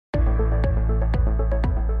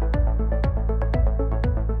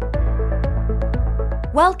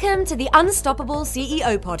Welcome to the Unstoppable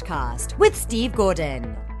CEO podcast with Steve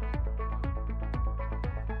Gordon.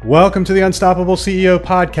 Welcome to the Unstoppable CEO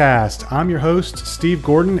podcast. I'm your host, Steve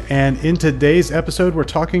Gordon, and in today's episode, we're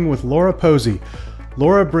talking with Laura Posey.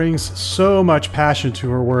 Laura brings so much passion to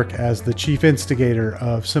her work as the chief instigator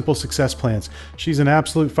of Simple Success Plans. She's an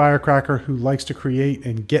absolute firecracker who likes to create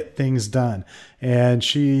and get things done. And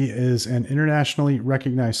she is an internationally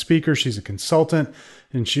recognized speaker. She's a consultant,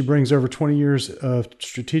 and she brings over 20 years of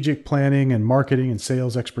strategic planning and marketing and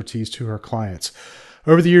sales expertise to her clients.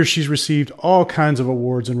 Over the years, she's received all kinds of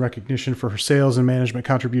awards and recognition for her sales and management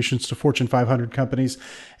contributions to Fortune 500 companies.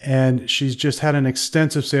 And she's just had an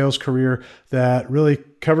extensive sales career that really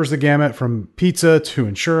covers the gamut from pizza to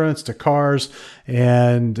insurance to cars.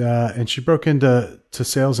 And she broke into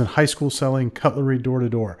sales in high school selling cutlery door to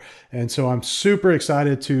door. And so I'm super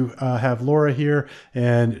excited to have Laura here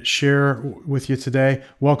and share with you today.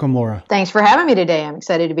 Welcome, Laura. Thanks for having me today. I'm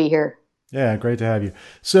excited to be here. Yeah, great to have you.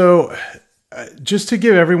 So just to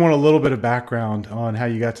give everyone a little bit of background on how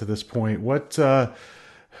you got to this point,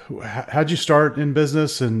 how'd you start in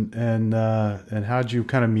business and how'd you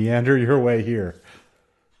kind of meander your way here?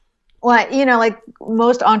 Well, like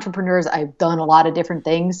most entrepreneurs, I've done a lot of different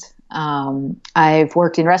things. I've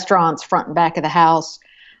worked in restaurants, front and back of the house.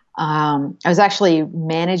 I was actually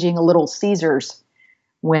managing a Little Caesars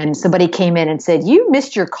when somebody came in and said, "You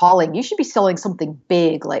missed your calling. You should be selling something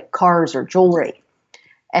big like cars or jewelry."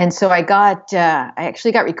 And so I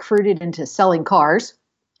actually got recruited into selling cars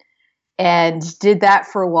and did that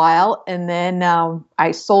for a while. And then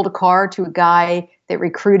I sold a car to a guy that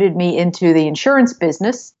recruited me into the insurance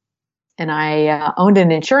business. And I owned an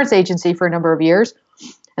insurance agency for a number of years.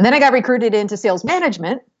 And then I got recruited into sales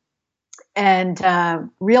management and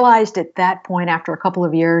realized at that point, after a couple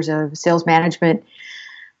of years of sales management,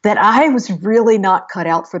 that I was really not cut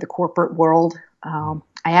out for the corporate world. I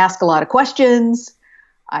ask a lot of questions.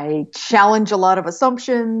 I challenge a lot of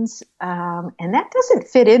assumptions, and that doesn't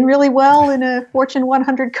fit in really well in a Fortune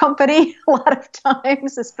 100 company a lot of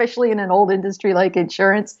times, especially in an old industry like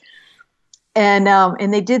insurance. And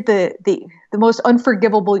they did the most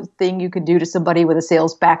unforgivable thing you could do to somebody with a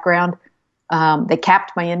sales background. They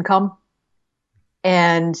capped my income,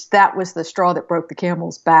 and that was the straw that broke the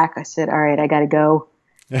camel's back. I said, "All right, I got to go."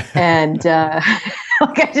 And I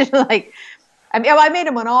made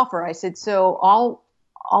him an offer. I said, "So I'll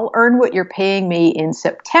earn what you're paying me in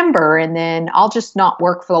September, and then I'll just not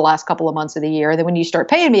work for the last couple of months of the year. And then when you start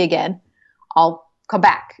paying me again, I'll come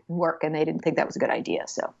back and work." And they didn't think that was a good idea.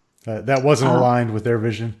 So that wasn't aligned with their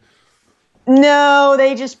vision. No,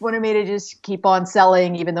 they just wanted me to just keep on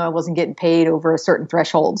selling, even though I wasn't getting paid over a certain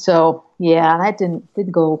threshold. So yeah, that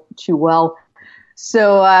didn't go too well.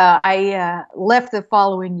 So I left the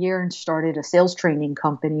following year and started a sales training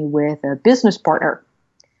company with a business partner.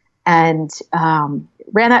 And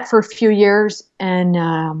ran that for a few years and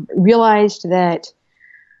realized that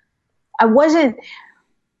I wasn't,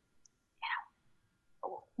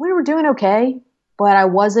 we were doing okay, but I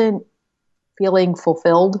wasn't feeling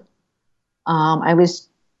fulfilled. I was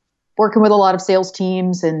working with a lot of sales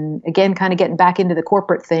teams and again, kind of getting back into the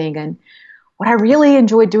corporate thing. And what I really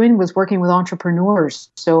enjoyed doing was working with entrepreneurs.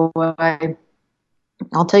 So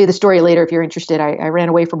I'll tell you the story later if you're interested. I ran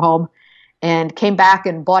away from home and came back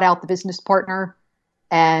and bought out the business partner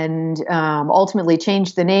and ultimately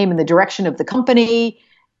changed the name and the direction of the company.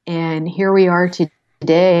 And here we are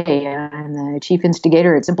today. I'm the chief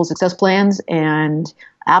instigator at Simple Success Plans and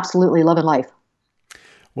absolutely loving life.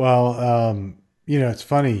 Well, it's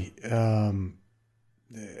funny. I've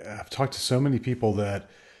talked to so many people that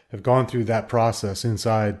have gone through that process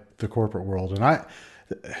inside the corporate world. And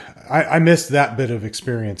I missed that bit of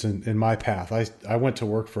experience in my path. I went to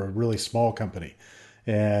work for a really small company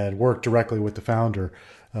and worked directly with the founder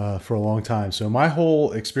for a long time. So my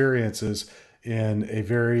whole experience is in a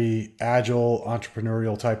very agile,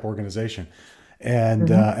 entrepreneurial type organization. And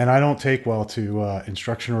and I don't take well to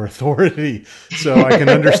instruction or authority. So I can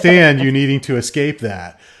understand you needing to escape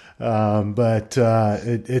that. But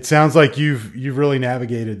it sounds like you've really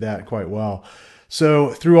navigated that quite well. So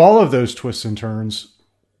through all of those twists and turns,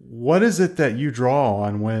 what is it that you draw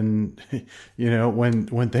on when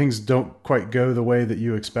things don't quite go the way that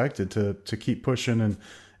you expected to keep pushing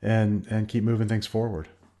and keep moving things forward?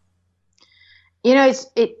 This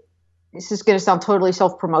is going to sound totally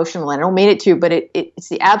self-promotional, and I don't mean it to, but it's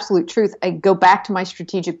the absolute truth. I go back to my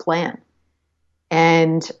strategic plan,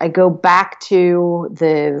 and I go back to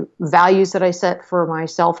the values that I set for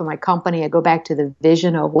myself and my company. I go back to the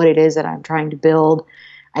vision of what it is that I'm trying to build.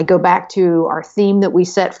 I go back to our theme that we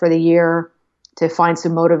set for the year to find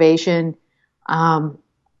some motivation.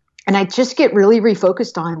 And And I just get really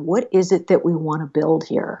refocused on what is it that we want to build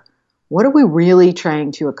here? What are we really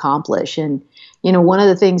trying to accomplish? And, one of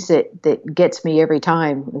the things that gets me every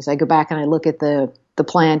time is I go back and I look at the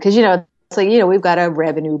plan, because, it's like, we've got a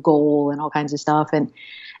revenue goal and all kinds of stuff. And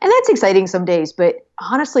that's exciting some days. But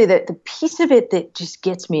honestly, the piece of it that just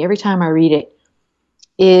gets me every time I read it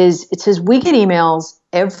is it says we get emails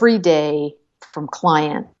every day from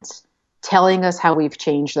clients telling us how we've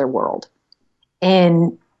changed their world.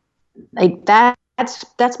 And like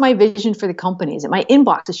that's my vision for the companies. And my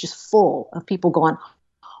inbox is just full of people going,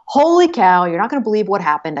 holy cow, you're not going to believe what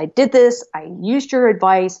happened. I did this. I used your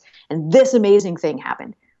advice and this amazing thing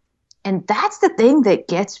happened. And that's the thing that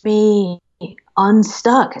gets me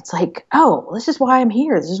unstuck. It's like, oh, this is why I'm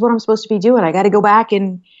here. This is what I'm supposed to be doing. I got to go back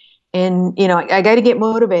and I got to get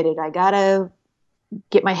motivated. I got to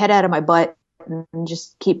get my head out of my butt and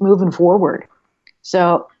just keep moving forward.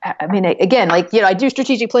 So, I mean, again, like, I do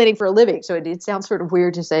strategic planning for a living. So it sounds sort of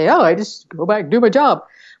weird to say, oh, I just go back and do my job.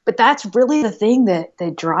 But that's really the thing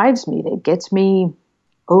that drives me, that gets me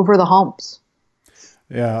over the humps.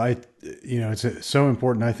 Yeah, it's so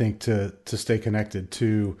important, I think, to stay connected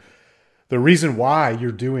to the reason why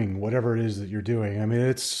you're doing whatever it is that you're doing. I mean,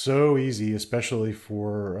 it's so easy, especially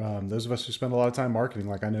for those of us who spend a lot of time marketing,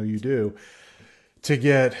 like I know you do, to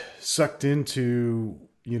get sucked into,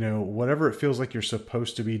 whatever it feels like you're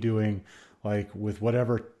supposed to be doing, like with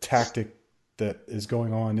whatever tactic that is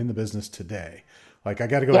going on in the business today. Like, I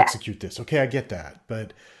got to go execute this. Okay, I get that.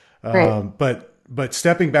 But, but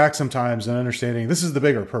stepping back sometimes and understanding this is the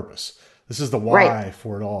bigger purpose. This is the why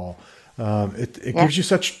for it all. It gives you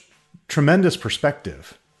such tremendous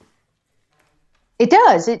perspective. It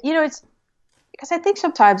does. It's because I think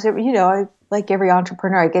sometimes, like every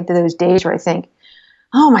entrepreneur, I get to those days where I think,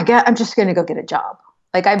 oh my God, I'm just going to go get a job.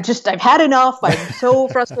 Like I've had enough. I'm so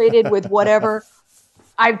frustrated with whatever.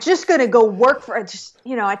 I'm just going to go work for it.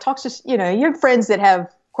 I talk to, you have friends that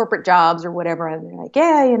have corporate jobs or whatever. And they're like,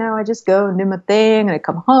 yeah, I just go and do my thing and I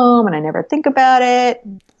come home and I never think about it.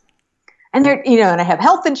 And they're, and I have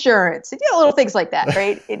health insurance and, little things like that.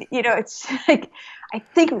 Right. And, it's like,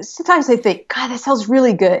 sometimes I think, God, that sounds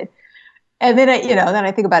really good. And then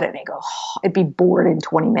I think about it and I go, oh, I'd be bored in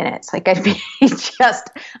 20 minutes. Like I'd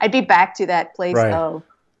be back to that place of,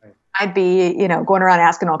 I'd be, going around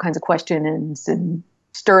asking all kinds of questions and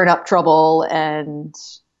stirring up trouble, and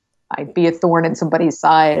I'd be a thorn in somebody's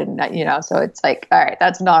side. And, so it's like, all right,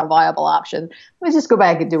 that's not a viable option. Let me just go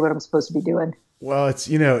back and do what I'm supposed to be doing. Well, it's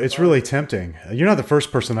really tempting. You're not the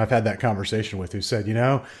first person I've had that conversation with who said,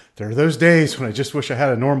 there are those days when I just wish I had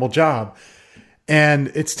a normal job. And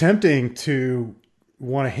it's tempting to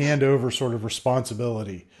want to hand over sort of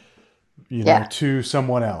responsibility, to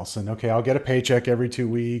someone else. And okay, I'll get a paycheck every 2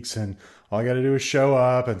 weeks and all I got to do is show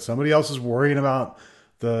up, and somebody else is worrying about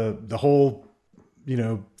the whole,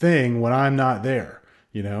 thing when I'm not there,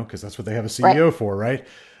 because that's what they have a CEO for. Right.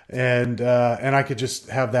 And I could just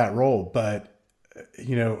have that role. But,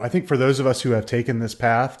 I think for those of us who have taken this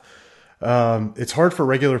path, it's hard for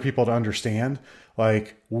regular people to understand,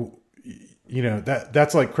 like,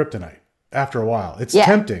 that's like kryptonite after a while. It's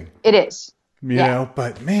tempting. It is.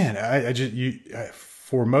 But man,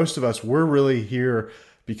 for most of us, we're really here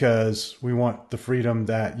because we want the freedom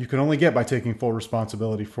that you can only get by taking full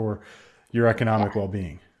responsibility for your economic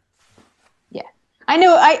well-being. Yeah. I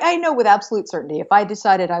know with absolute certainty, if I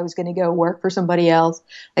decided I was going to go work for somebody else,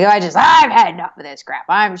 like I've had enough of this crap.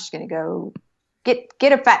 I'm just going to go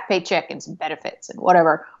get a fat paycheck and some benefits and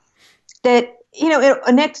whatever, that,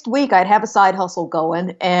 next week I'd have a side hustle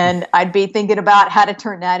going and I'd be thinking about how to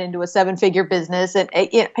turn that into a 7-figure business. And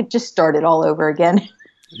I just started all over again.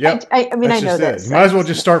 Yep. I mean, I know that. You might as well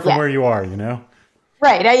just start from where you are,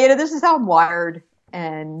 Right. This is how I'm wired,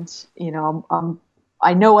 and,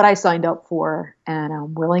 I know what I signed up for, and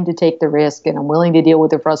I'm willing to take the risk, and I'm willing to deal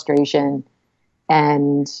with the frustration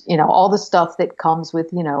and, all the stuff that comes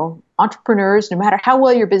with, entrepreneurs. No matter how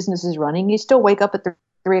well your business is running, you still wake up at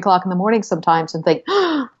 3 o'clock in the morning sometimes and think,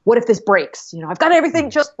 oh, what if this breaks? I've got everything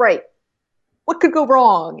just right. What could go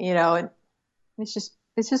wrong? And it's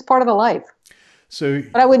just part of the life.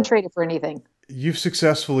 But I wouldn't trade it for anything. You've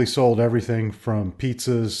successfully sold everything from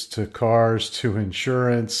pizzas to cars to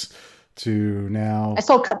insurance to now. I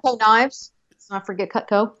sold Cutco knives. Let's not forget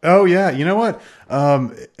Cutco. Oh yeah. You know what?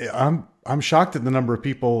 I'm shocked at the number of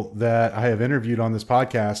people that I have interviewed on this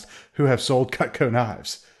podcast who have sold Cutco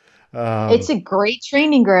knives. It's a great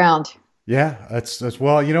training ground. Yeah, that's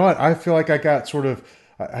well, you know what? I feel like I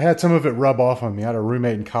I had some of it rub off on me. I had a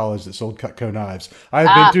roommate in college that sold Cutco knives.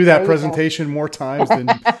 I've been through that presentation more times than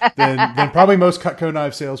probably most Cutco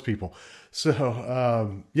knife salespeople.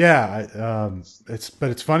 So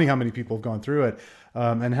it's funny how many people have gone through it,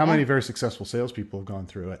 and how many very successful salespeople have gone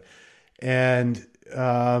through it. And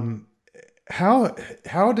how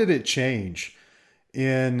did it change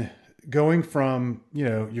in going from,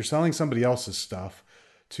 you're selling somebody else's stuff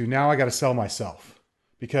to now I got to sell myself?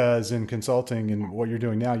 Because in consulting and what you're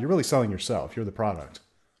doing now, you're really selling yourself. You're the product.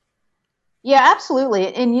 Yeah,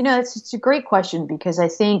 absolutely. And, it's a great question, because I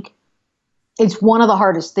think it's one of the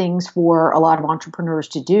hardest things for a lot of entrepreneurs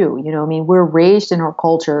to do. We're raised in our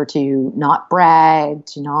culture to not brag,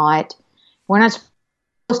 we're not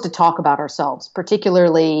supposed to talk about ourselves,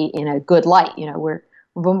 particularly in a good light.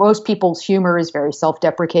 Most people's humor is very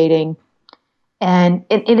self-deprecating. And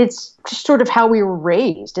it's just sort of how we were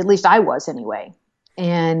raised. At least I was anyway.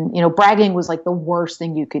 And, bragging was like the worst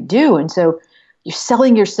thing you could do. And so you're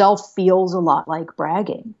selling yourself feels a lot like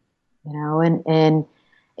bragging, and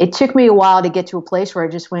it took me a while to get to a place where I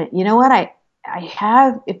just went, you know what,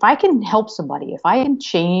 if I can help somebody, if I can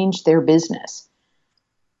change their business,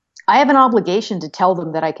 I have an obligation to tell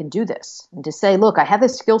them that I can do this and to say, look, I have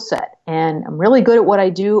this skill set and I'm really good at what I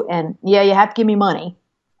do. And yeah, you have to give me money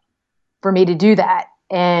for me to do that.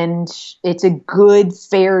 And it's a good,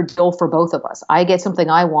 fair deal for both of us. I get something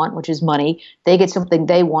I want, which is money. They get something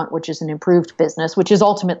they want, which is an improved business, which is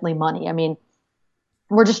ultimately money. I mean,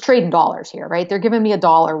 we're just trading dollars here, right? They're giving me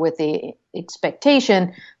 $1 with the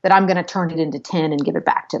expectation that I'm going to turn it into 10 and give it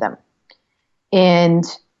back to them. And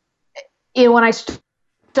when I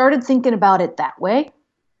started thinking about it that way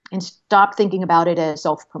and stopped thinking about it as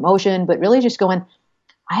self-promotion, but really just going,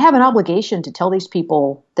 I have an obligation to tell these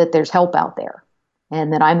people that there's help out there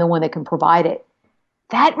and that I'm the one that can provide it.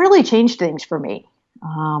 That really changed things for me.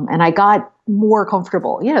 And I got more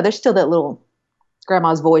comfortable. There's still that little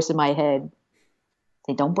grandma's voice in my head.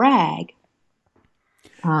 They don't brag.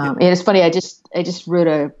 And it's funny. I just wrote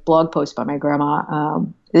a blog post by my grandma.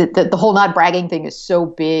 The whole not bragging thing is so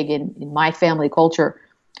big in my family culture.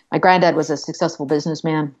 My granddad was a successful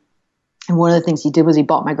businessman. And one of the things he did was he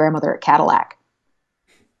bought my grandmother a Cadillac.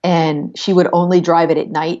 And she would only drive it at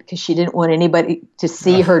night because she didn't want anybody to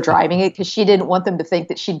see her driving it, because she didn't want them to think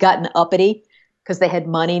that she'd gotten uppity because they had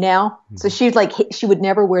money now. So she would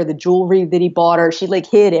never wear the jewelry that he bought her. She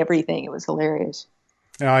hid everything. It was hilarious.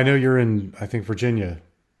 Now, I know you're in, I think, Virginia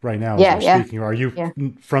right now. Speaking. Are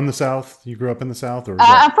you from the South? You grew up in the South? Or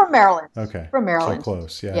I'm from Maryland. Okay. From Maryland. So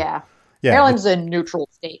close, yeah. Yeah. Maryland's a neutral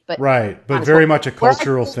state. But very much a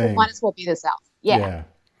cultural thing. Might as well be the South. Yeah.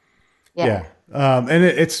 And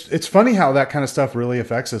it's funny how that kind of stuff really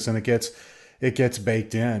affects us, and it gets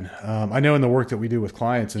baked in. I know in the work that we do with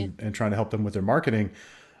clients and trying to help them with their marketing,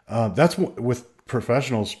 that's with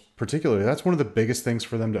professionals particularly, that's one of the biggest things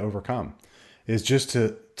for them to overcome, is just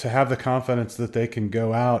to have the confidence that they can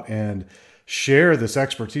go out and share this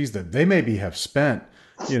expertise that they maybe have spent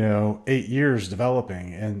 8 years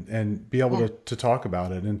developing and be able to talk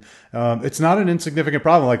about it. And it's not an insignificant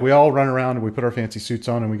problem. Like, we all run around and we put our fancy suits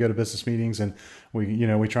on and we go to business meetings and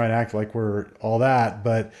we try and act like we're all that.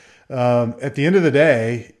 But at the end of the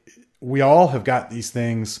day, we all have got these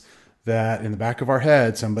things that in the back of our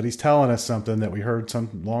head, somebody's telling us something that we heard some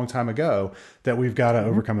long time ago that we've got to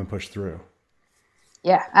overcome and push through.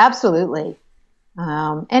 Yeah, absolutely.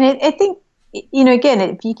 And I think, again,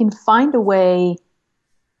 if you can find a way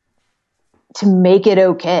to make it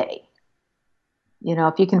okay,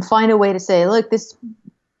 if you can find a way to say, look,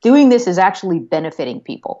 doing this is actually benefiting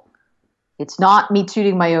people. It's not me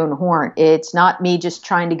tooting my own horn. It's not me just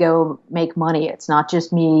trying to go make money. It's not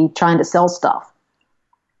just me trying to sell stuff.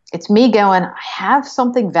 It's me going, I have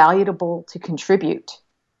something valuable to contribute.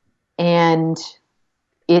 And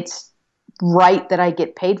it's right that I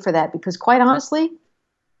get paid for that, because quite honestly,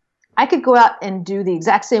 I could go out and do the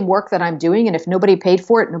exact same work that I'm doing, and if nobody paid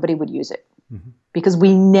for it, nobody would use it. Because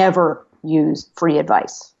we never use free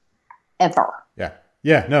advice, ever. Yeah.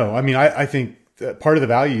 Yeah. No, I mean, I think that part of the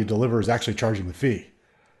value you deliver is actually charging the fee.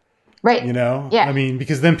 Right. Yeah. I mean,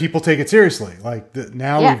 because then people take it seriously. Like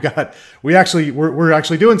now we're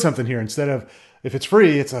actually doing something here, instead of, if it's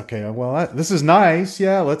free, it's okay. Well, this is nice.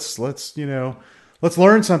 Yeah. Let's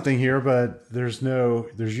learn something here, but there's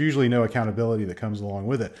usually no accountability that comes along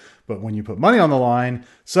with it. But when you put money on the line,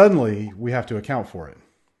 suddenly we have to account for it.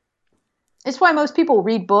 It's why most people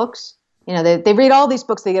read books. They read all these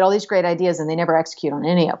books, they get all these great ideas, and they never execute on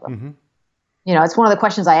any of them. It's one of the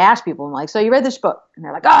questions I ask people. I'm like, so you read this book? And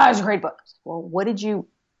they're like, it's a great book. Well, what did you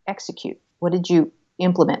execute? What did you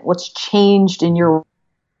implement? What's changed in your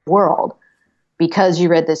world because you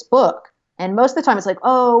read this book? And most of the time it's like,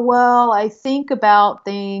 oh, well, I think about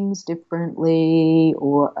things differently,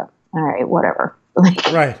 or all right, whatever.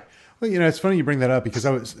 Right. Well, it's funny you bring that up because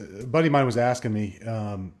a buddy of mine was asking me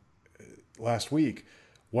last week,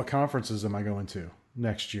 what conferences am I going to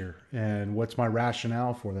next year? And what's my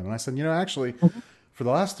rationale for them? And I said, actually, for the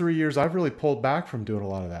last 3 years, I've really pulled back from doing a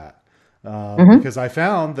lot of that because I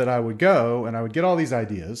found that I would go and I would get all these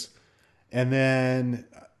ideas and then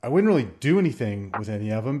I wouldn't really do anything with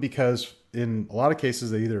any of them because in a lot of cases,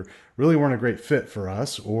 they either really weren't a great fit for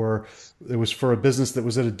us or it was for a business that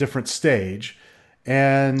was at a different stage.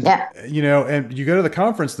 And, and you go to the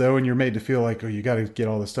conference though, and you're made to feel like, oh, you got to get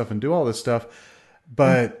all this stuff and do all this stuff.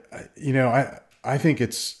 But, I think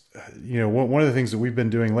it's, one of the things that we've been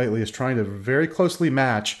doing lately is trying to very closely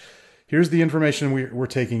match. Here's the information we're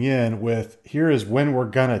taking in with, here is when we're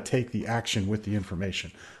going to take the action with the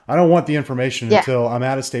information. I don't want the information until I'm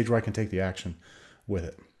at a stage where I can take the action with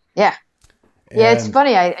it. Yeah. Yeah. It's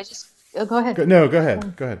funny. I just, go ahead. No, go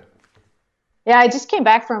ahead. Go ahead. Yeah. I just came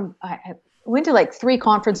back from, I went to like 3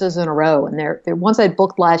 conferences in a row, and they're ones I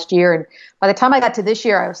booked last year. And by the time I got to this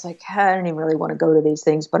year, I was like, I don't even really want to go to these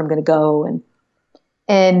things, but I'm going to go.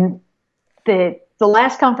 And the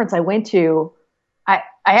last conference I went to, I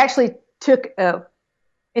actually took a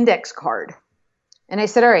index card, and I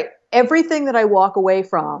said, all right, everything that I walk away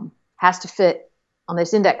from has to fit on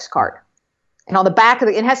this index card. And on the back of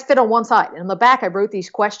it has to fit on one side. And on the back, I wrote these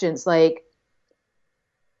questions like,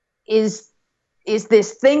 is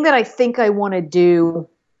this thing that I think I want to do,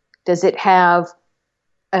 does it have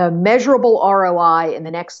a measurable ROI in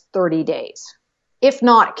the next 30 days? If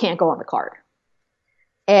not, it can't go on the card.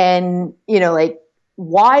 And,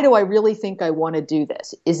 why do I really think I want to do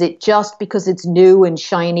this? Is it just because it's new and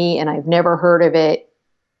shiny and I've never heard of it?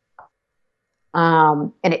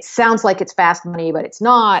 And it sounds like it's fast money, but it's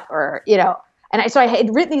not, or, so I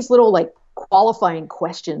had written these little like qualifying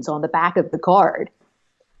questions on the back of the card.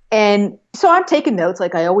 And so I'm taking notes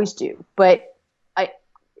like I always do, but I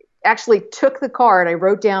actually took the card. I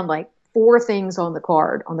wrote down like 4 things on the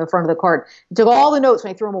card, on the front of the card, took all the notes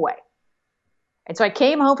and I threw them away. And so I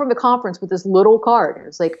came home from the conference with this little card. I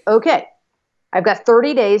was like, okay, I've got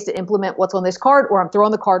 30 days to implement what's on this card, or I'm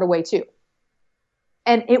throwing the card away too.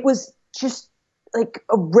 And it was just like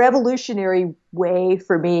a revolutionary way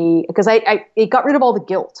for me because it got rid of all the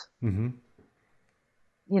guilt. Mm-hmm.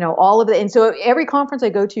 All of it. And so every conference I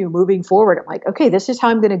go to moving forward, I'm like, okay, this is how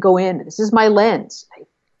I'm going to go in. This is my lens.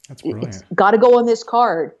 That's brilliant. It's got to go on this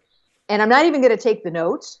card. And I'm not even going to take the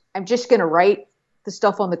notes. I'm just going to write the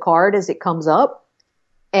stuff on the card as it comes up.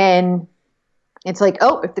 And it's like,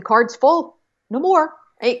 oh, if the card's full, no more.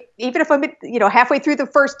 Even if I'm, halfway through the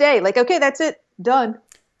first day, like, okay, that's it, done.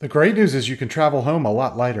 The great news is you can travel home a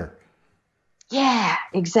lot lighter. Yeah,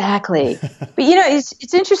 exactly. But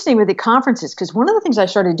it's interesting with the conferences because one of the things I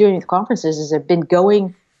started doing with conferences is I've been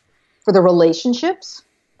going for the relationships.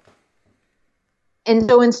 And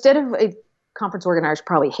so instead of conference organizers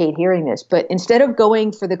probably hate hearing this, but instead of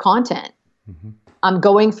going for the content, I'm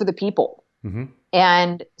going for the people. Mm-hmm.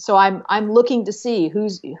 And so I'm looking to see who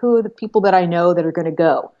are the people that I know that are going to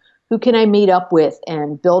go. Who can I meet up with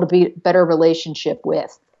and build a better relationship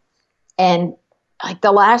with? And like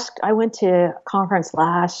I went to a conference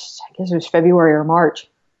last, I guess it was February or March,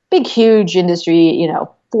 big, huge industry,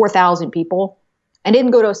 4,000 people. I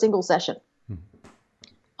didn't go to a single session.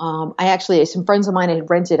 Some friends of mine had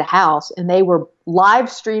rented a house and they were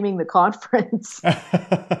live streaming the conference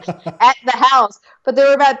at the house. But there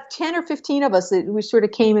were about 10 or 15 of us that we sort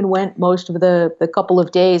of came and went most of the couple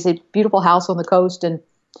of days. A beautiful house on the coast. And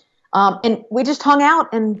we just hung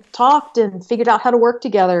out and talked and figured out how to work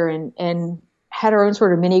together and had our own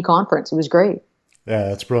sort of mini conference. It was great. Yeah,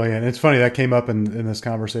 that's brilliant. It's funny that came up in this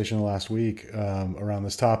conversation last week around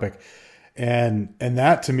this topic. And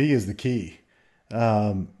that to me is the key.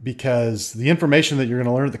 Because the information that you're going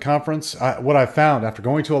to learn at the conference, what I've found after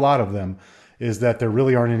going to a lot of them is that there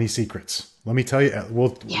really aren't any secrets. Let me tell you, we're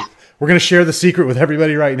going to share the secret with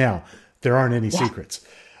everybody right now. There aren't any secrets.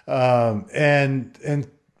 And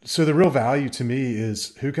so the real value to me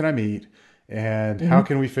is who can I meet and how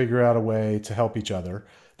can we figure out a way to help each other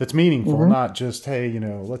that's meaningful, not just, hey,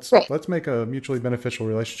 let's make a mutually beneficial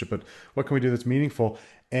relationship, but what can we do that's meaningful?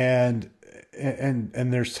 And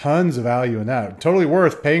there's tons of value in that. Totally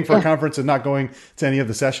worth paying for a conference and not going to any of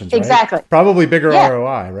the sessions. Right? Exactly. Probably bigger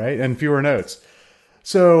ROI, right? And fewer notes.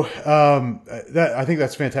 So I think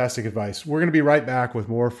that's fantastic advice. We're going to be right back with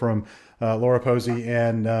more from Laura Posey,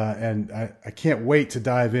 and I can't wait to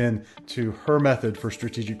dive in to her method for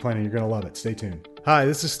strategic planning. You're going to love it. Stay tuned. Hi,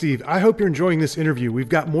 this is Steve. I hope you're enjoying this interview. We've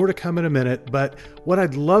got more to come in a minute, but what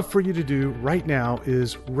I'd love for you to do right now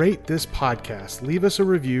is rate this podcast. Leave us a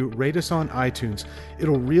review, rate us on iTunes.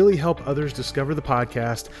 It'll really help others discover the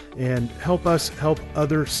podcast and help us help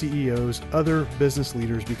other CEOs, other business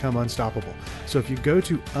leaders become unstoppable. So if you go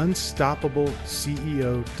to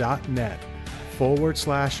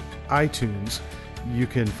unstoppableceo.net/iTunes, you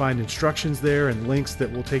can find instructions there and links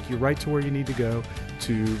that will take you right to where you need to go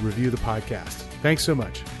to review the podcast. Thanks so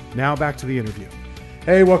much. Now back to the interview.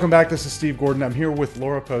 Hey, welcome back. This is Steve Gordon. I'm here with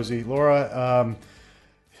Laura Posey. Laura,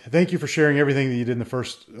 thank you for sharing everything that you did in the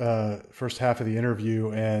first half of the interview.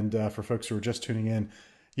 And for folks who are just tuning in,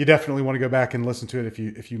 you definitely want to go back and listen to it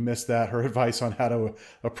if you missed that. Her advice on how to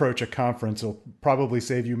approach a conference will probably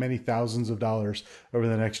save you many thousands of dollars over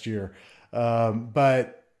the next year.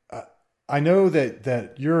 But I know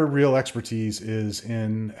that your real expertise is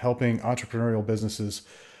in helping entrepreneurial businesses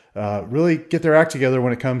really get their act together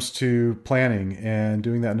when it comes to planning and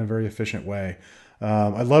doing that in a very efficient way.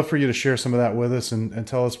 I'd love for you to share some of that with us and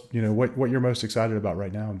tell us, what you're most excited about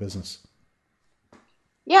right now in business.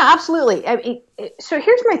 Yeah, absolutely. I mean, so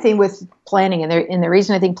here's my thing with planning, and the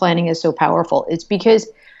reason I think planning is so powerful is because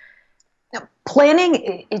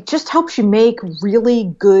planning, it just helps you make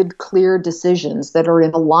really good, clear decisions that are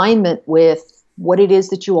in alignment with what it is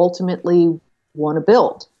that you ultimately want to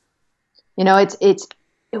build. It's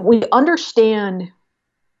we understand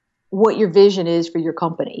what your vision is for your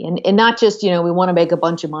company, and not just, we want to make a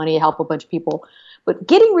bunch of money, help a bunch of people, but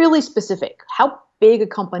getting really specific. How big a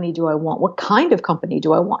company do I want? What kind of company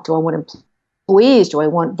do I want? Do I want employees? Do I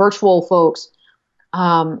want virtual folks?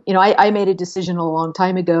 I made a decision a long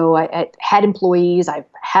time ago. I had employees. I've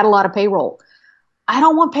had a lot of payroll. I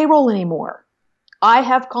don't want payroll anymore. I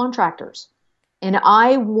have contractors. And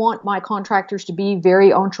I want my contractors to be very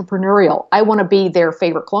entrepreneurial. I want to be their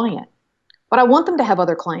favorite client. But I want them to have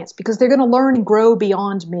other clients because they're going to learn and grow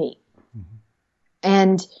beyond me.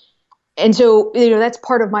 Mm-hmm. And so, that's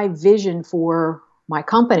part of my vision for my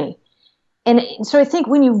company. And so I think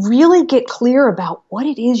when you really get clear about what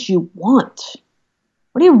it is you want,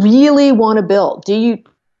 what do you really want to build?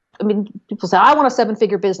 People say, I want a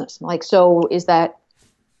 7-figure business. I'm like, so is that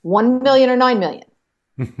 1 million or 9 million?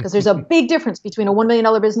 Because there's a big difference between a $1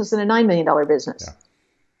 million business and a $9 million business. Yeah.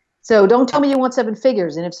 So don't tell me you want 7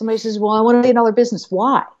 figures. And if somebody says, well, I want $1 million business,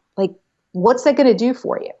 why? Like, what's that going to do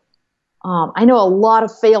for you? I know a lot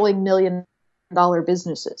of failing $1 million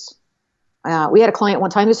businesses. We had a client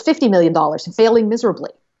one time who was $50 million and failing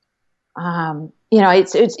miserably.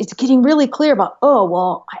 It's getting really clear about,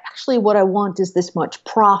 what I want is this much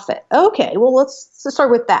profit. Okay, well, let's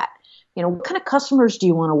start with that. What kind of customers do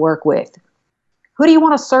you want to work with? Who do you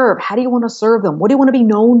want to serve? How do you want to serve them? What do you want to be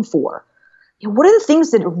known for? What are the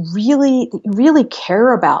things that you really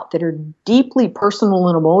care about, that are deeply personal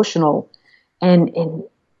and emotional? And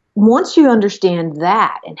once you understand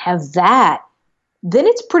that and have that, then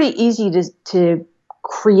it's pretty easy to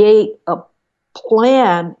create a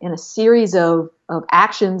plan and a series of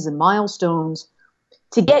actions and milestones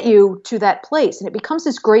to get you to that place. And it becomes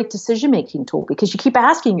this great decision-making tool because you keep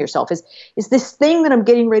asking yourself, is this thing that I'm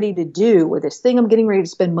getting ready to do, or this thing I'm getting ready to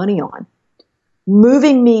spend money on,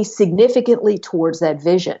 moving me significantly towards that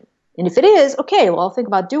vision? And if it is, okay, well, I'll think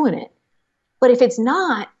about doing it. But if it's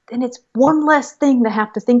not, then it's one less thing to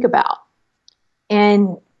have to think about.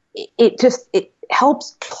 And it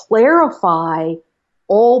helps clarify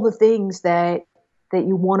all the things that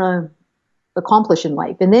you want to accomplish in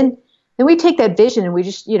life. And then we take that vision and we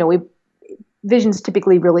just, vision's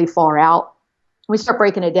typically really far out. We start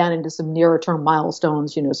breaking it down into some nearer term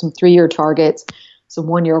milestones, some 3-year targets, some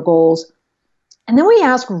 1-year goals. And then we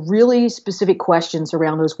ask really specific questions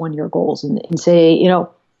around those 1-year goals and say,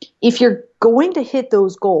 if you're going to hit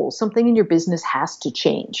those goals, something in your business has to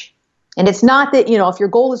change. And it's not that, if your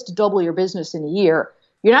goal is to double your business in a year,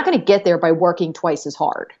 you're not going to get there by working twice as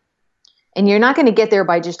hard. And you're not going to get there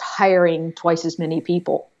by just hiring twice as many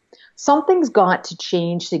people. Something's got to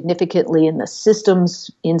change significantly in the systems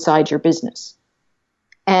inside your business.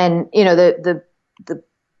 And, the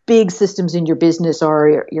big systems in your business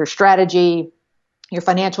are your strategy, your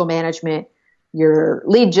financial management, your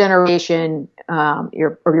lead generation,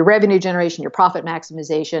 your revenue generation, your profit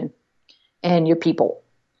maximization, and your people.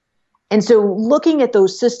 And so looking at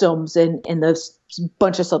those systems and those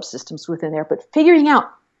bunch of subsystems within there, but figuring out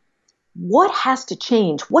what has to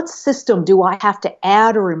change, what system do I have to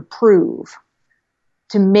add or improve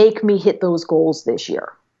to make me hit those goals this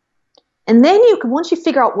year? And then once you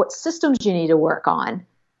figure out what systems you need to work on,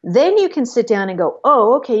 then you can sit down and go,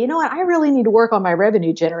 oh, okay, you know what? I really need to work on my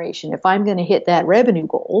revenue generation. If I'm going to hit that revenue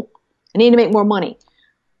goal, I need to make more money.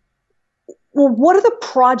 well, what are the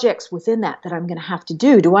projects within that I'm going to have to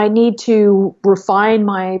do? Do I need to refine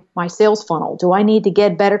my sales funnel? Do I need to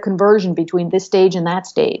get better conversion between this stage and that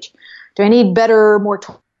stage? Do I need better, more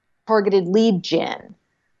targeted lead gen?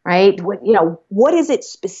 Right? What is it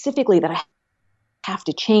specifically that I have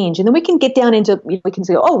to change? And then we can get down into, we can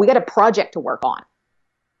say, oh, we got a project to work on.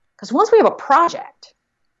 Because once we have a project,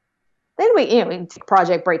 then we take a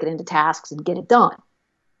project, break it into tasks, and get it done.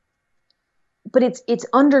 But it's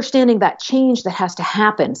understanding that change that has to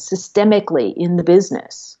happen systemically in the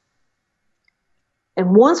business.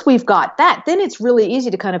 And once we've got that, then it's really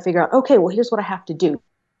easy to kind of figure out, okay, well, here's what I have to do.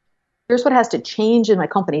 Here's what has to change in my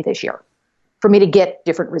company this year for me to get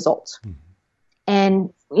different results. Mm-hmm.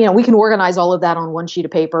 And, we can organize all of that on one sheet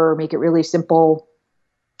of paper, make it really simple.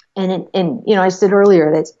 And I said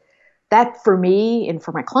earlier that for me and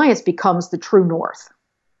for my clients becomes the true north.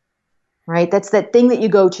 Right? That's that thing that you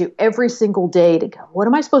go to every single day to go, what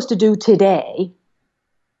am I supposed to do today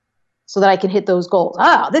so that I can hit those goals?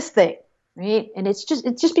 This thing, right? And it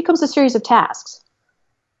just becomes a series of tasks.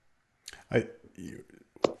 I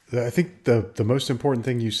think the most important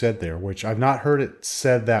thing you said there, which I've not heard it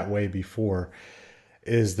said that way before,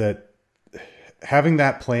 is that having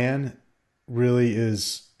that plan really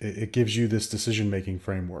it gives you this decision-making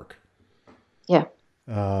framework. Yeah.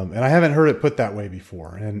 And I haven't heard it put that way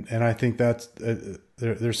before. And I think that's,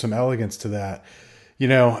 there's some elegance to that.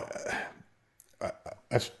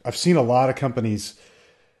 I've seen a lot of companies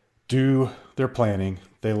do their planning.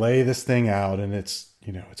 They lay this thing out and it's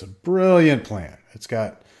a brilliant plan. It's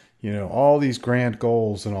got, all these grand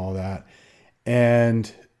goals and all that.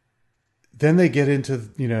 And then they get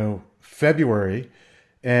into, February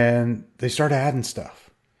and they start adding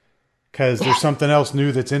stuff because there's something else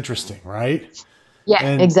new that's interesting, right? Yeah,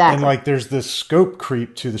 and, exactly. And there's this scope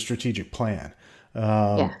creep to the strategic plan.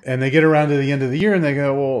 And they get around to the end of the year and they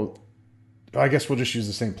go, well, I guess we'll just use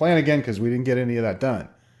the same plan again because we didn't get any of that done.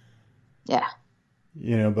 Yeah.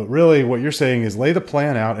 But really what you're saying is lay the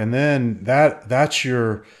plan out and then that's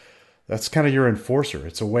kind of your enforcer.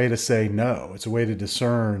 It's a way to say no. It's a way to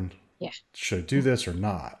discern, should I do this or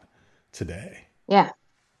not today? Yeah.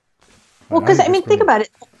 Well, because think about it.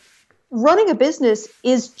 Running a business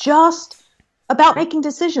is just about making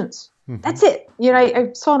decisions. Mm-hmm. That's it. I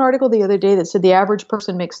saw an article the other day that said the average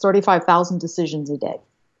person makes 35,000 decisions a day.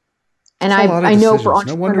 And I know for entrepreneurs,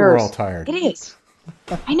 no wonder we're all tired. It is.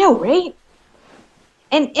 I know, right?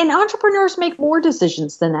 And entrepreneurs make more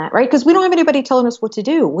decisions than that, right? Because we don't have anybody telling us what to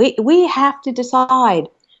do. We have to decide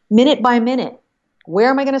minute by minute, where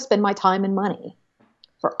am I going to spend my time and money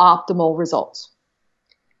for optimal results?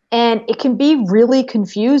 And it can be really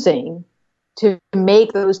confusing to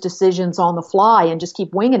make those decisions on the fly and just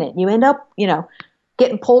keep winging it. You end up,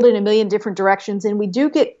 getting pulled in a million different directions. And we do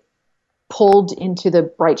get pulled into the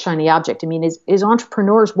bright, shiny object. I mean, as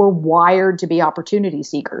entrepreneurs, we're wired to be opportunity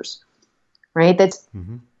seekers, right?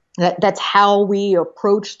 That's how we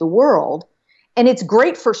approach the world. And it's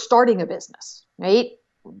great for starting a business, right?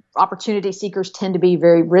 Opportunity seekers tend to be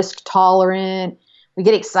very risk tolerant. We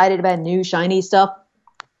get excited about new, shiny stuff.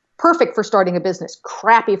 Perfect for starting a business,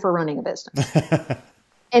 crappy for running a business.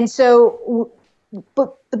 And so,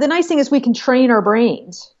 but the nice thing is we can train our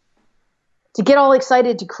brains to get all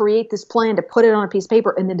excited to create this plan, to put it on a piece of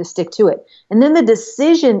paper, and then to stick to it. And then the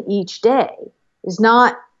decision each day is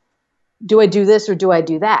not, do I do this or do I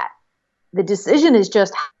do that? The decision is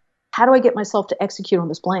just, how do I get myself to execute on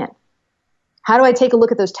this plan? How do I take a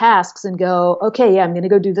look at those tasks and go, okay, yeah, I'm going to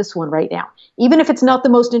go do this one right now. Even if it's not the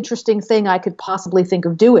most interesting thing I could possibly think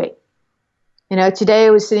of doing. Today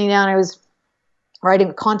I was sitting down, I was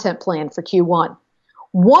writing a content plan for Q1.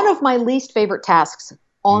 One of my least favorite tasks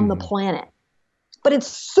on the planet, but it's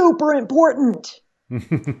super important.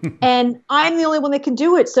 And I'm the only one that can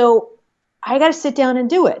do it. So I got to sit down and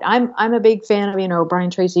do it. I'm a big fan of,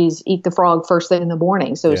 Brian Tracy's Eat the Frog first thing in the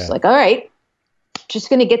morning. So it's like, all right, just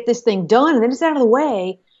going to get this thing done and then it's out of the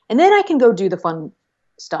way. And then I can go do the fun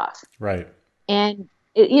stuff. Right. And,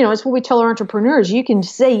 it's what we tell our entrepreneurs. You can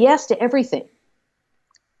say yes to everything.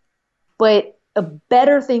 But a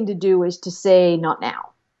better thing to do is to say not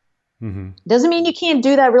now. Mm-hmm. Doesn't mean you can't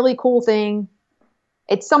do that really cool thing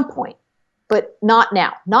at some point, but not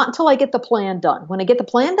now. Not until I get the plan done. When I get the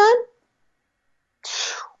plan done,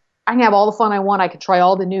 I can have all the fun I want. I can try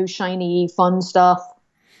all the new, shiny, fun stuff,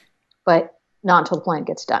 but not until the plan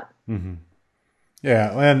gets done. Mm-hmm.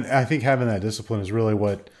 Yeah, and I think having that discipline is really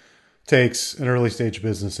what takes an early stage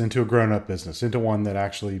business into a grown-up business, into one that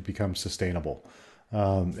actually becomes sustainable.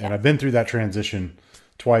 And I've been through that transition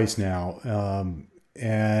twice now.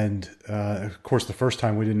 Of course, the first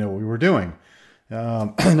time we didn't know what we were doing.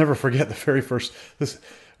 I'll never forget the very first,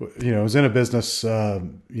 was in a business,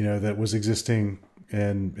 that was existing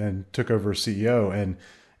and took over as CEO,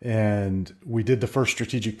 and we did the first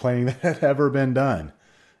strategic planning that had ever been done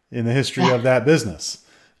in the history of that business,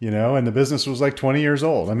 and the business was like 20 years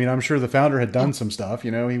old. I mean, I'm sure the founder had done some stuff, he,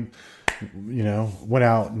 went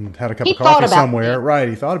out and had a cup of coffee somewhere. Right.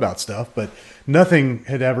 He thought about stuff, but nothing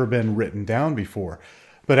had ever been written down before.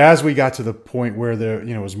 But as we got to the point where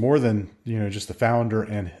it was more than, just the founder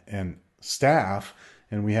and staff,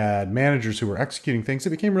 and we had managers who were executing things,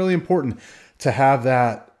 it became really important to have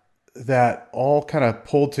that all kind of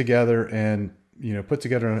pulled together and, put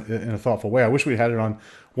together in a thoughtful way. I wish we had it on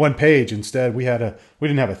one page. Instead, we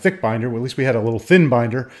didn't have a thick binder. Well, at least we had a little thin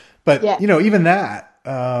binder, but even that,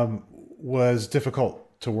 was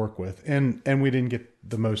difficult to work with, and we didn't get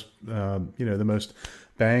the most, the most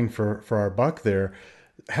bang for our buck there.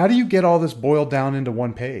 How do you get all this boiled down into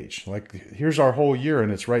one page? Like, here's our whole year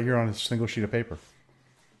and it's right here on a single sheet of paper.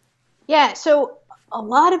 Yeah. So a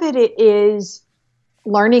lot of it is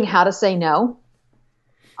learning how to say no.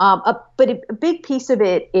 But a big piece of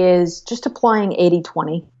it is just applying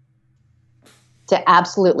 80-20 to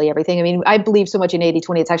absolutely everything. I mean, I believe so much in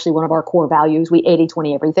 80-20. It's actually one of our core values. We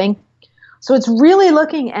 80-20 everything. So it's really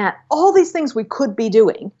looking at all these things we could be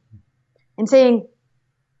doing and saying,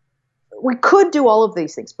 we could do all of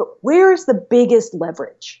these things, but where's the biggest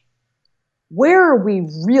leverage? Where are we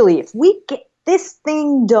really, if we get this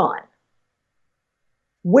thing done,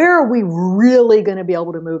 where are we really going to be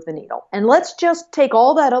able to move the needle? And let's just take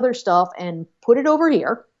all that other stuff and put it over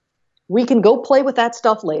here. We can go play with that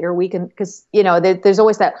stuff later. We can, because, there's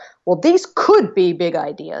always that, well, these could be big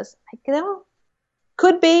ideas.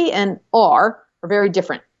 Could be and are very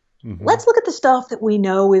different. Mm-hmm. Let's look at the stuff that we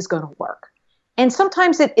know is going to work. And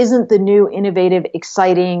sometimes it isn't the new, innovative,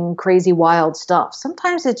 exciting, crazy, wild stuff.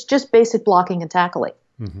 Sometimes it's just basic blocking and tackling.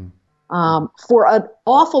 Mm-hmm. For an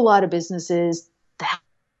awful lot of businesses,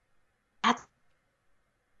 that's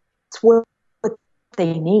what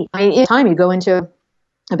they need. I mean, anytime you go into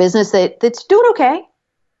a business that's doing okay,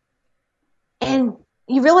 and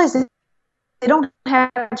you realize that they don't have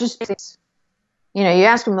just basics. You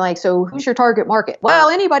ask them like, so who's your target market? Well,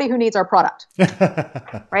 anybody who needs our product,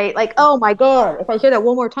 right? Like, oh my God, if I hear that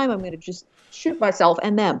one more time, I'm going to just shoot myself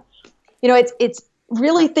and them. It's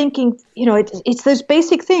really thinking, it's those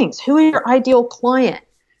basic things. Who is your ideal client?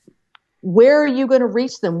 Where are you going to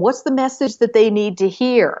reach them? What's the message that they need to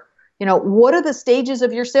hear? What are the stages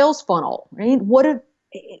of your sales funnel, right? What are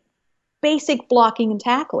basic blocking and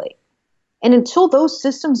tackling? And until those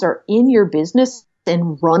systems are in your business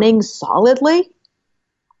and running solidly,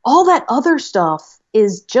 all that other stuff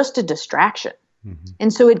is just a distraction. Mm-hmm.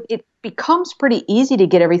 And so it becomes pretty easy to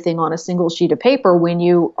get everything on a single sheet of paper when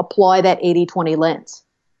you apply that 80-20 lens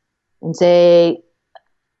and say,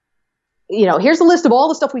 here's a list of all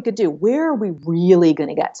the stuff we could do. Where are we really going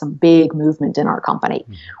to get some big movement in our company?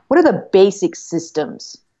 Mm-hmm. What are the basic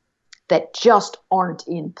systems that just aren't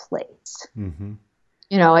in place? Mm-hmm.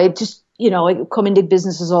 I come into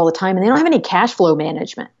businesses all the time and they don't have any cash flow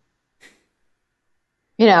management.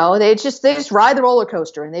 They just ride the roller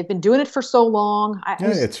coaster, and they've been doing it for so long.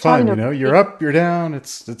 It's fun. You're up, you're down.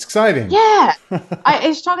 It's exciting. Yeah. I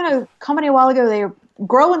was talking to a company a while ago. They were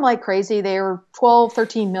growing like crazy. They were 12,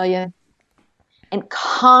 13 million and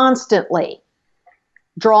constantly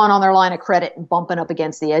drawing on their line of credit and bumping up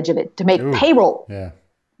against the edge of it to make payroll. Yeah. I'm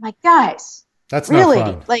like, guys, that's really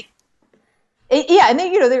not fun. Like, yeah, and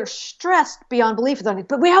then they're stressed beyond belief. It's like,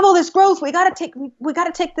 but we have all this growth. We got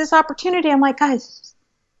to take this opportunity. I'm like, guys,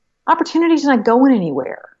 opportunity's not going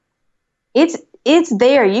anywhere. It's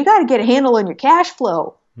there. You got to get a handle on your cash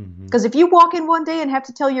flow. Because if you walk in one day and have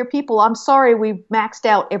to tell your people, I'm sorry, we maxed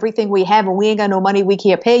out everything we have and we ain't got no money, we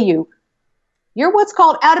can't pay you, you're what's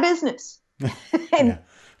called out of business. And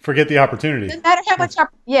forget the opportunity. No matter how much.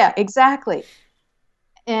 Yeah, exactly.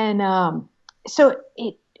 And so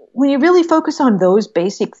when you really focus on those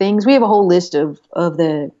basic things, we have a whole list of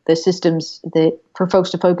the systems that for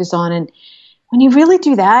folks to focus on. And when you really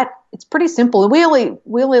do that, it's pretty simple. We only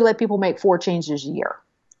let people make 4 changes a year,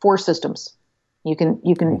 4 systems. You can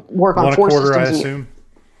work on 4 systems a year. I assume.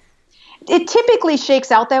 It typically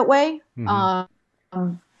shakes out that way.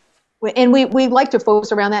 Mm-hmm. And we like to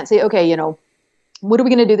focus around that and say, okay, what are we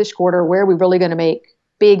going to do this quarter? Where are we really going to make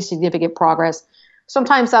big, significant progress?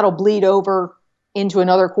 Sometimes that'll bleed over into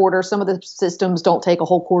another quarter. Some of the systems don't take a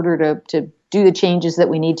whole quarter to do the changes that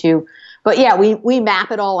we need to. But yeah, we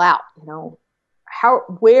map it all out,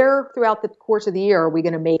 where throughout the course of the year are we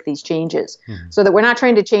going to make these changes so that we're not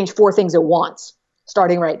trying to change 4 things at once,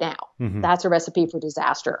 starting right now. Mm-hmm. That's a recipe for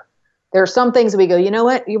disaster. There are some things that we go, you know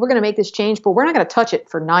what, we're going to make this change, but we're not going to touch it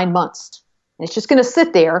for 9 months And it's just going to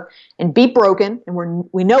sit there and be broken. And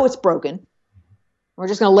we know it's broken. We're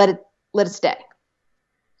just going to let it stay.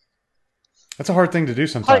 That's a hard thing to do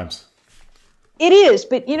sometimes. It is,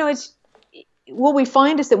 but what we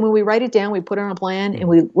find is that when we write it down, we put it on a plan and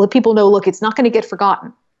we let people know, look, it's not going to get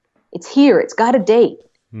forgotten. It's here. It's got a date.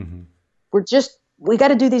 Mm-hmm. We got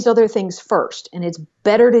to do these other things first. And it's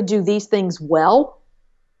better to do these things well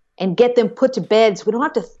and get them put to bed so we don't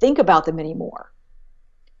have to think about them anymore.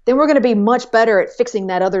 Then we're going to be much better at fixing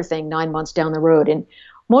that other thing 9 months down the road. And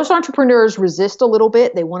most entrepreneurs resist a little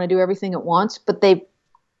bit. They want to do everything at once, but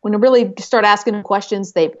when they really start asking them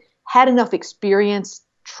questions, they've had enough experience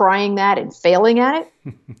trying that and failing at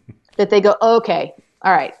it that they go, okay,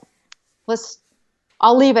 all right,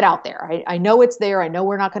 I'll leave it out there. I know it's there. I know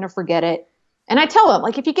we're not going to forget it. And I tell them,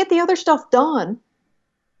 like, if you get the other stuff done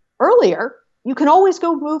earlier, you can always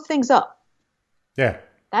go move things up. Yeah.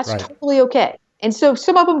 That's right. Totally okay. And so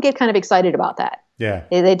some of them get kind of excited about that. Yeah.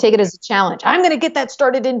 They take it as a challenge. I'm going to get that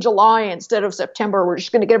started in July instead of September. We're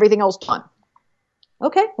just going to get everything else done.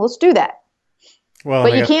 Okay, let's do that. Well,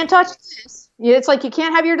 but you can't touch this. It's like you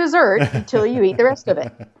can't have your dessert until you eat the rest of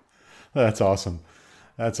it. That's awesome.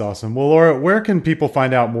 That's awesome. Well, Laura, where can people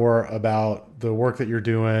find out more about the work that you're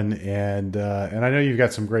doing? And I know you've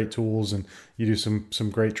got some great tools and you do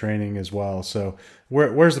some great training as well. So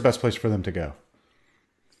where's the best place for them to go?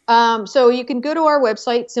 So you can go to our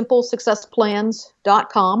website,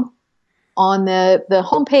 simplesuccessplans.com. On the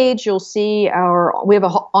homepage, you'll see we have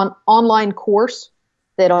an online course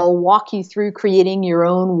that'll walk you through creating your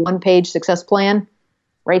own one-page success plan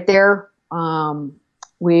right there.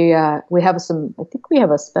 We have I think we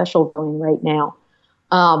have a special going right now.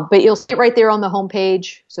 But you'll see it right there on the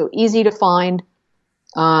homepage. So easy to find.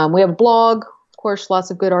 We have a blog, of course,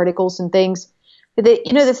 lots of good articles and things.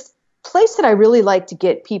 The place that I really like to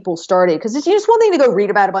get people started, because it's just one thing to go read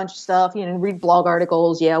about a bunch of stuff, read blog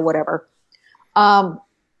articles, whatever. But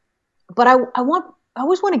I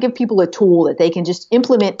always want to give people a tool that they can just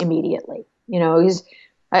implement immediately. I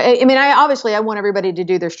want everybody to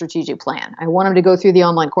do their strategic plan. I want them to go through the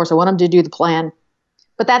online course. I want them to do the plan,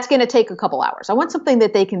 but that's going to take a couple hours. I want something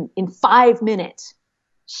that they can, in 5 minutes,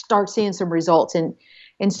 start seeing some results. And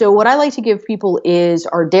so what I like to give people is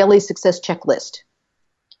our daily success checklist.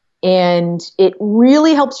 And it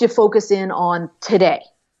really helps you focus in on today.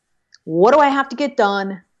 What do I have to get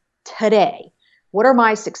done today? What are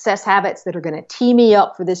my success habits that are going to tee me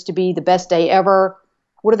up for this to be the best day ever?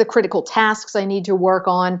 What are the critical tasks I need to work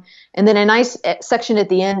on? And then a nice section at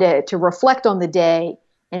the end to reflect on the day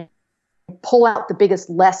and pull out the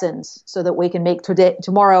biggest lessons so that we can make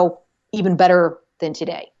tomorrow even better than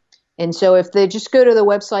today. And so if they just go to the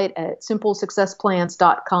website at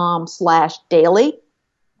simplesuccessplans.com/daily,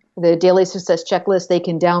 the daily success checklist, they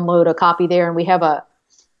can download a copy there. And we have a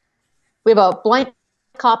blank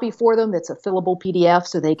copy for them that's a fillable PDF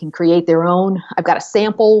so they can create their own. I've got a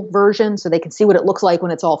sample version so they can see what it looks like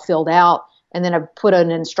when it's all filled out. And then I've put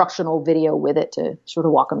an instructional video with it to sort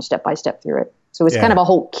of walk them step by step through it. So it's kind of a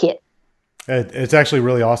whole kit. It's actually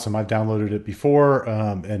really awesome. I've downloaded it before.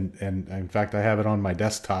 And in fact, I have it on my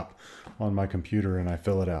desktop on my computer and I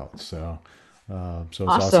fill it out. So it's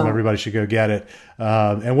awesome. Everybody should go get it.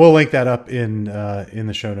 And we'll link that up in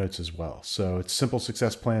the show notes as well. So it's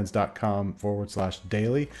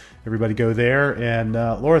simplesuccessplans.com/daily. Everybody go there. And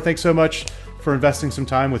Laura, thanks so much for investing some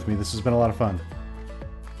time with me. This has been a lot of fun.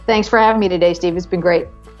 Thanks for having me today, Steve. It's been great.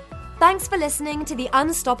 Thanks for listening to the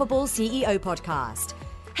Unstoppable CEO podcast.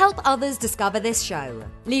 Help others discover this show.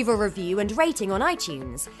 Leave a review and rating on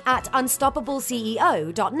iTunes at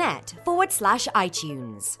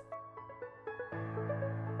unstoppableceo.net/iTunes.